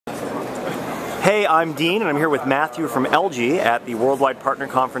Hey, I'm Dean, and I'm here with Matthew from LG at the Worldwide Partner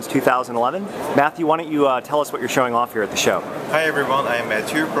Conference 2011. Matthew, why don't you tell us what you're showing off here at the show? Hi everyone, I am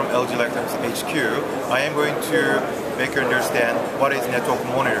Matthew from LG Electronics HQ. I am going to make you understand what is network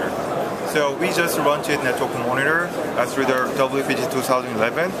monitor. So we just launched network monitor through the WPC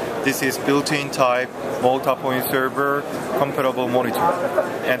 2011. This is built-in type MultiPoint Server compatible monitor.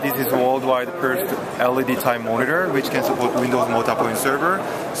 And this is worldwide first LED type monitor which can support Windows MultiPoint Server.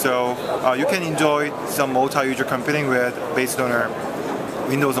 So you can enjoy some multi-user computing based on our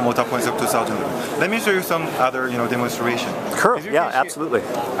Windows MultiPoint Server 2011. Let me show you some other demonstration. Sure, yeah, absolutely.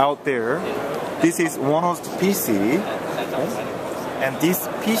 Out there, this is one host PC. And this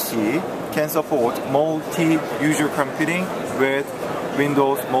PC can support multi-user computing with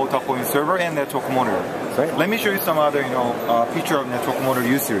Windows MultiPoint Server and network monitor. Great. Let me show you some other feature of network monitor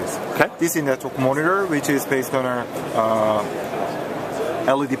U series. Okay. This is network monitor, which is based on our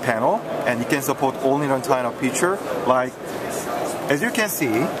LED panel, and it can support all-in-one kind of feature. Like, as you can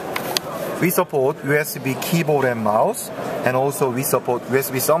see, we support USB keyboard and mouse, and also we support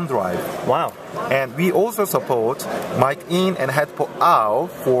USB thumb drive. Wow. And we also support mic in and headphone out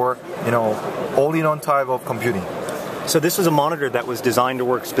for all-in-one type of computing. So this was a monitor that was designed to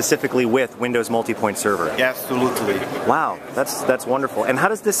work specifically with Windows MultiPoint Server. Absolutely. Wow, that's wonderful. And how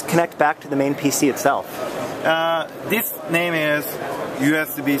does this connect back to the main PC itself? This name is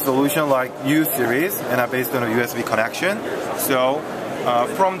USB solution like U series and are based on a USB connection. So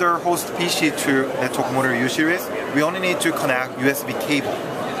from the host PC to network monitor U series, we only need to connect USB cable.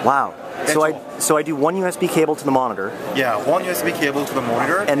 Wow. So I do one USB cable to the monitor. Yeah, one USB cable to the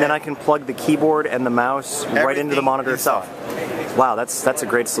monitor. And then I can plug the keyboard and the mouse right into the monitor itself. Wow, that's a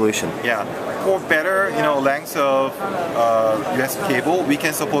great solution. Yeah. For better length of USB cable, we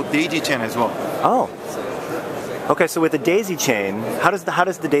can support daisy chain as well. Oh. Okay, so with the daisy chain, how does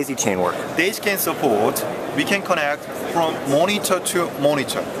the daisy chain work? Daisy can support, we can connect from monitor to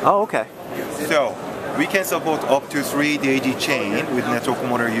monitor. Oh, okay. So we can support up to 3 daisy chain with network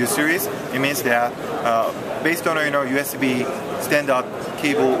monitor U series. It means that based on USB standard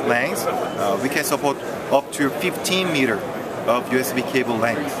cable length, we can support up to 15 meter of USB cable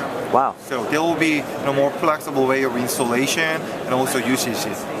length. Wow. So there will be more flexible way of installation and also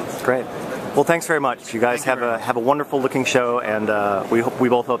usage. Great. Well, thanks very much. You guys have a wonderful looking show, and we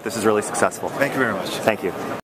both hope this is really successful. Thank you very much. Thank you.